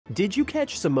Did you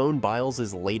catch Simone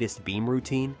Biles' latest beam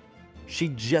routine? She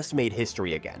just made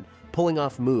history again, pulling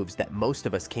off moves that most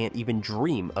of us can't even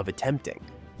dream of attempting.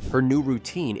 Her new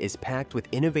routine is packed with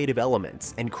innovative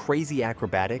elements and crazy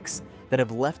acrobatics that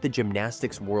have left the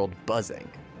gymnastics world buzzing.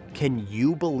 Can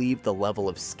you believe the level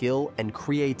of skill and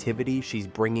creativity she's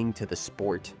bringing to the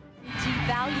sport?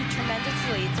 Devalued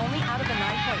tremendously. It's only out of a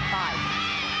 9.5.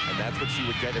 And that's what she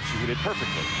would get if she hit it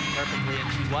perfectly.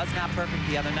 And she was not perfect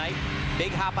the other night.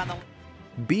 Big hop on the...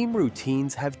 Beam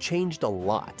routines have changed a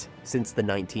lot since the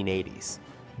 1980s.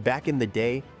 Back in the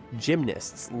day,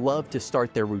 gymnasts loved to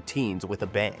start their routines with a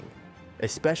bang,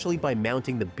 especially by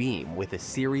mounting the beam with a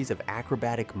series of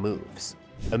acrobatic moves.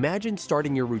 Imagine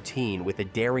starting your routine with a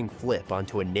daring flip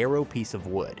onto a narrow piece of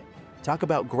wood. Talk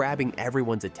about grabbing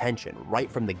everyone's attention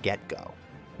right from the get-go.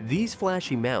 These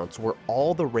flashy mounts were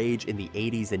all the rage in the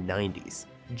 80s and 90s.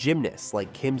 Gymnasts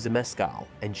like Kim Zmeskal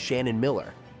and Shannon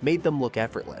Miller made them look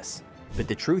effortless. But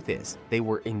the truth is, they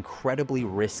were incredibly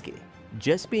risky.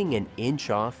 Just being an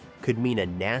inch off could mean a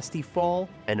nasty fall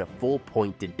and a full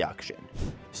point deduction.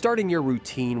 Starting your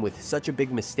routine with such a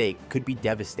big mistake could be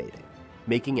devastating,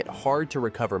 making it hard to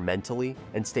recover mentally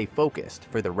and stay focused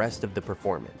for the rest of the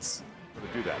performance.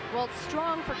 To do that. Well, it's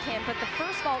strong for Kim, but the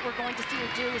first vault we're going to see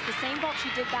her do is the same vault she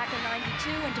did back in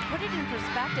 '92, and to put it in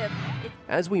perspective,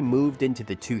 As we moved into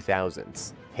the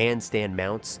 2000s, handstand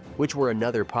mounts, which were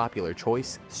another popular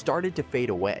choice, started to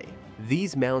fade away.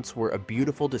 These mounts were a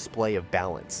beautiful display of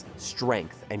balance,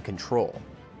 strength, and control,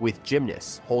 with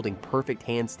gymnasts holding perfect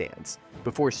handstands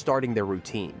before starting their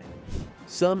routine.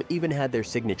 Some even had their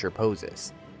signature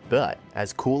poses, but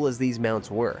as cool as these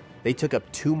mounts were, they took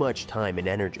up too much time and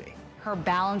energy. Her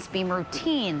balance beam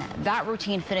routine. That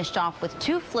routine finished off with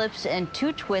 2 flips and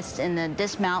 2 twists in the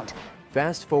dismount.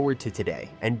 Fast forward to today,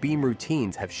 and beam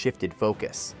routines have shifted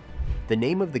focus. The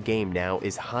name of the game now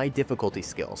is high difficulty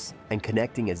skills and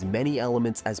connecting as many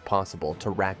elements as possible to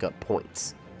rack up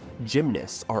points.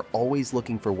 Gymnasts are always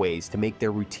looking for ways to make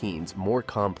their routines more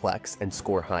complex and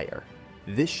score higher.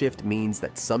 This shift means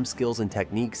that some skills and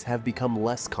techniques have become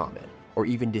less common or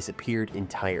even disappeared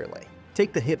entirely.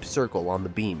 Take the hip circle on the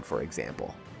beam, for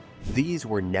example. These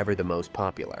were never the most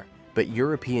popular, but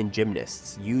European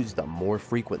gymnasts used them more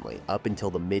frequently up until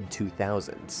the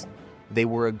mid-2000s. They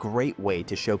were a great way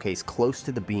to showcase close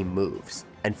to the beam moves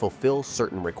and fulfill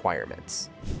certain requirements.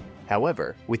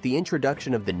 However, with the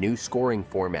introduction of the new scoring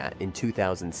format in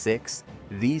 2006,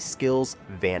 these skills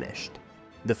vanished.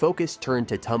 The focus turned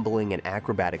to tumbling and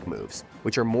acrobatic moves,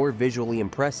 which are more visually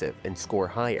impressive and score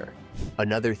higher.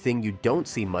 Another thing you don't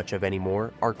see much of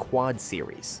anymore are quad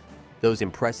series, those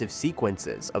impressive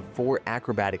sequences of 4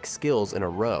 acrobatic skills in a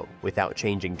row without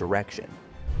changing direction.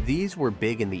 These were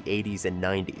big in the 80s and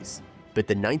 90s, but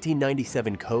the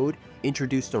 1997 code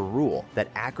introduced a rule that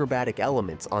acrobatic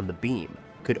elements on the beam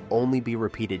could only be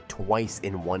repeated twice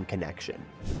in one connection.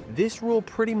 This rule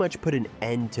pretty much put an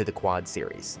end to the quad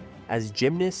series, as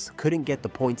gymnasts couldn't get the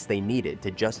points they needed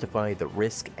to justify the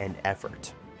risk and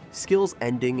effort. Skills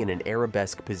ending in an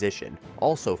arabesque position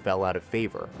also fell out of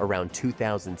favor around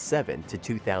 2007 to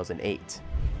 2008.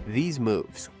 These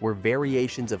moves were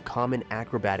variations of common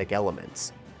acrobatic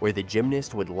elements, where the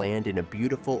gymnast would land in a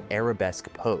beautiful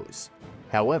arabesque pose.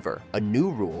 However, a new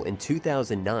rule in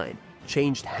 2009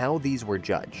 changed how these were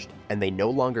judged, and they no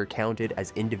longer counted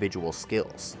as individual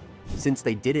skills. Since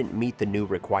they didn't meet the new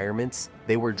requirements,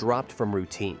 they were dropped from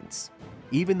routines.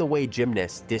 Even the way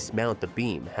gymnasts dismount the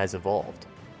beam has evolved.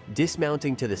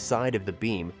 Dismounting to the side of the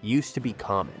beam used to be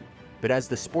common, but as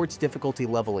the sport's difficulty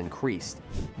level increased,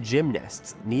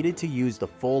 gymnasts needed to use the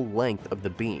full length of the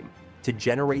beam to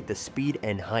generate the speed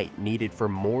and height needed for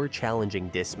more challenging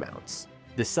dismounts.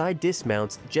 The side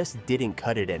dismounts just didn't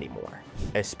cut it anymore,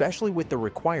 especially with the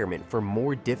requirement for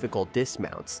more difficult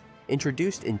dismounts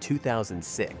introduced in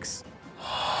 2006.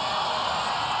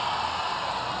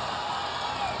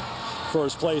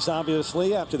 First place,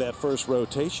 obviously, after that first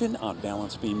rotation. On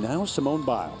balance beam now, Simone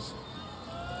Biles.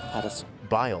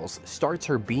 Biles starts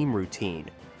her beam routine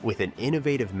with an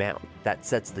innovative mount that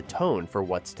sets the tone for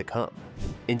what's to come.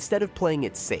 Instead of playing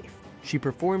it safe, she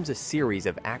performs a series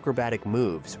of acrobatic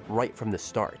moves right from the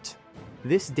start.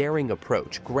 This daring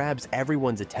approach grabs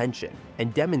everyone's attention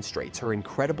and demonstrates her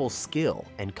incredible skill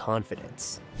and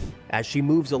confidence. As she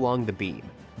moves along the beam,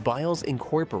 Biles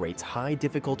incorporates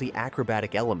high-difficulty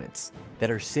acrobatic elements that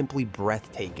are simply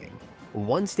breathtaking.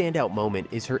 One standout moment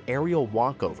is her aerial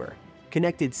walkover,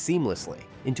 connected seamlessly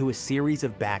into a series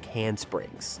of back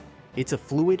handsprings. It's a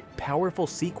fluid, powerful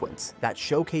sequence that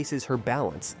showcases her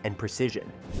balance and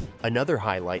precision. Another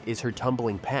highlight is her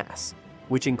tumbling pass,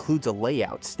 which includes a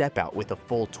layout step-out with a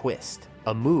full twist.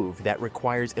 a move that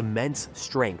requires immense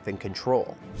strength and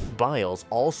control. Biles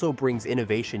also brings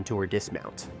innovation to her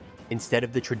dismount. Instead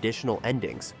of the traditional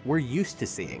endings we're used to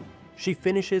seeing, she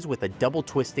finishes with a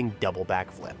double-twisting double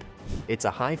backflip. It's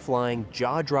a high-flying,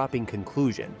 jaw-dropping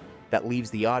conclusion that leaves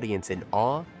the audience in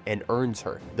awe and earns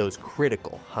her those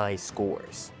critical high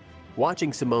scores.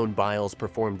 Watching Simone Biles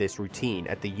perform this routine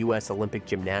at the US Olympic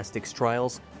Gymnastics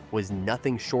trials was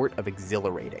nothing short of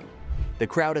exhilarating. The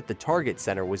crowd at the Target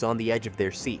Center was on the edge of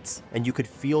their seats, and you could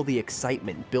feel the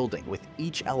excitement building with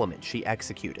each element she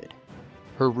executed.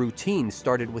 Her routine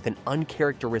started with an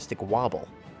uncharacteristic wobble,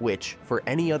 which, for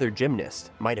any other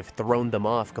gymnast, might have thrown them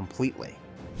off completely.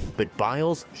 But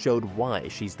Biles showed why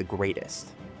she's the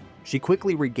greatest. She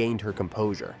quickly regained her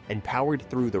composure and powered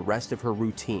through the rest of her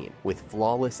routine with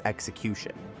flawless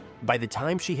execution. By the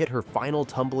time she hit her final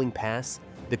tumbling pass,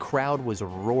 the crowd was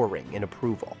roaring in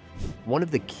approval. One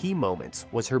of the key moments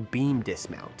was her beam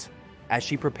dismount. As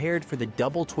she prepared for the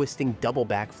double-twisting double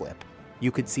backflip,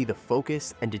 you could see the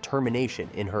focus and determination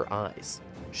in her eyes.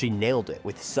 She nailed it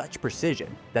with such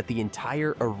precision that the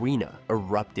entire arena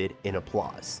erupted in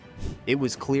applause. It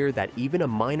was clear that even a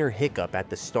minor hiccup at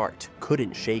the start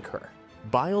couldn't shake her.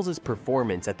 Biles'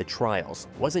 performance at the trials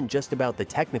wasn't just about the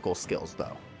technical skills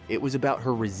though. It was about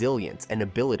her resilience and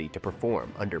ability to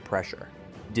perform under pressure.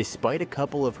 Despite a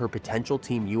couple of her potential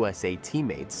Team USA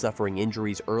teammates suffering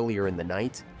injuries earlier in the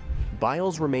night,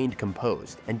 Biles remained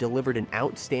composed and delivered an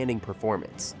outstanding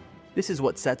performance. This is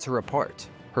what sets her apart.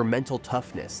 Her mental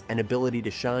toughness and ability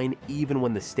to shine even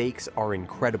when the stakes are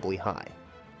incredibly high.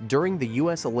 During the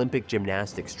US Olympic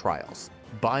Gymnastics trials,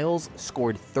 Biles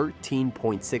scored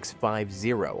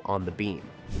 13.650 on the beam,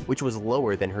 which was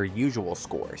lower than her usual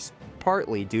scores,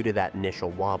 partly due to that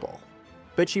initial wobble.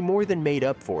 But she more than made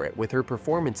up for it with her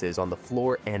performances on the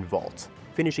floor and vault,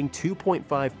 finishing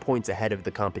 2.5 points ahead of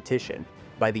the competition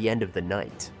by the end of the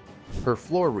night. Her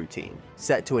floor routine,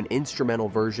 set to an instrumental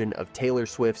version of Taylor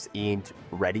Swift's Ain't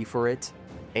Ready for It,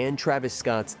 and Travis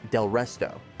Scott's Del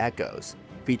Resto, Echoes,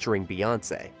 featuring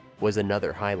Beyoncé, was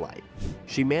another highlight.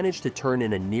 She managed to turn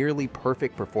in a nearly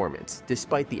perfect performance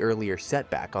despite the earlier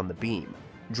setback on the beam,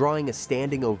 drawing a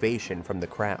standing ovation from the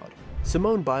crowd.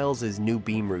 Simone Biles' new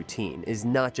beam routine is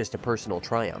not just a personal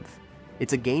triumph,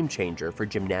 it's a game changer for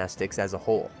gymnastics as a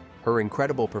whole. Her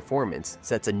incredible performance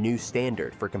sets a new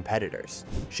standard for competitors,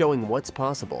 showing what's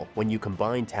possible when you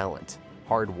combine talent,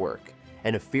 hard work,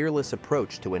 and a fearless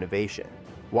approach to innovation.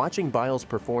 Watching Biles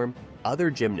perform,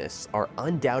 other gymnasts are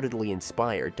undoubtedly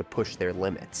inspired to push their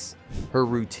limits. Her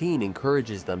routine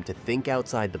encourages them to think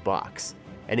outside the box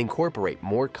and incorporate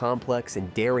more complex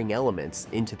and daring elements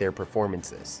into their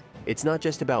performances. It's not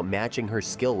just about matching her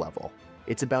skill level,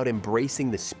 it's about embracing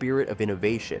the spirit of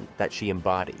innovation that she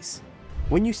embodies.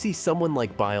 When you see someone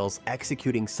like Biles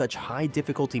executing such high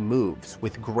difficulty moves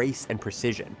with grace and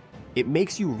precision, it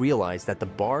makes you realize that the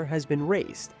bar has been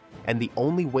raised, and the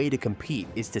only way to compete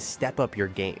is to step up your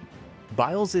game.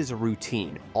 Biles'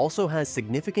 routine also has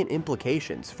significant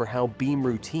implications for how beam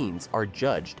routines are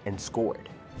judged and scored.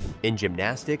 In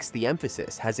gymnastics, the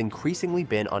emphasis has increasingly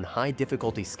been on high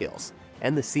difficulty skills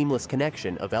and the seamless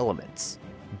connection of elements.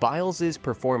 Biles'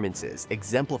 performances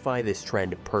exemplify this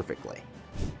trend perfectly.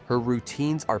 Her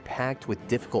routines are packed with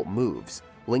difficult moves,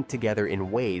 linked together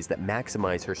in ways that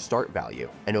maximize her start value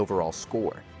and overall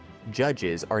score.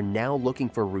 Judges are now looking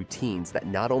for routines that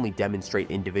not only demonstrate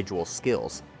individual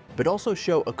skills, but also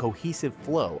show a cohesive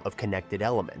flow of connected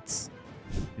elements.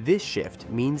 This shift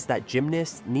means that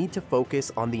gymnasts need to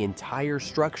focus on the entire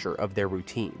structure of their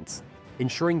routines,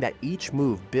 ensuring that each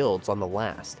move builds on the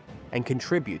last and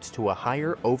contributes to a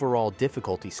higher overall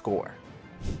difficulty score.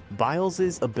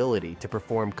 Biles' ability to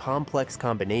perform complex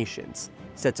combinations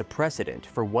sets a precedent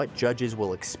for what judges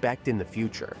will expect in the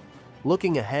future.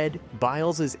 Looking ahead,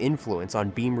 Biles' influence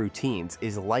on beam routines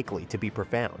is likely to be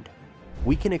profound.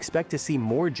 We can expect to see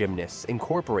more gymnasts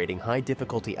incorporating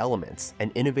high-difficulty elements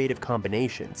and innovative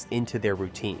combinations into their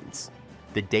routines.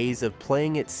 The days of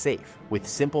playing it safe with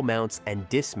simple mounts and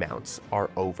dismounts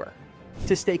are over.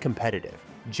 To stay competitive,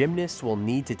 gymnasts will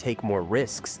need to take more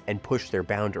risks and push their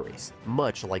boundaries,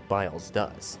 much like Biles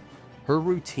does. Her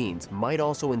routines might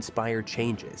also inspire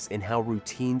changes in how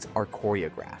routines are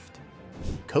choreographed.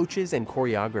 Coaches and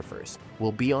choreographers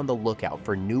will be on the lookout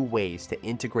for new ways to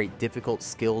integrate difficult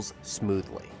skills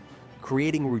smoothly,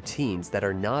 creating routines that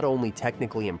are not only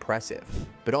technically impressive,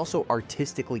 but also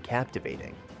artistically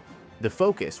captivating. The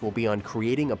focus will be on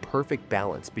creating a perfect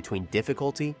balance between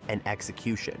difficulty and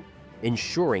execution,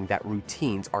 ensuring that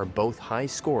routines are both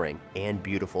high-scoring and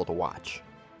beautiful to watch.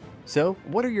 So,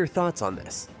 what are your thoughts on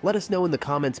this? Let us know in the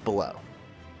comments below.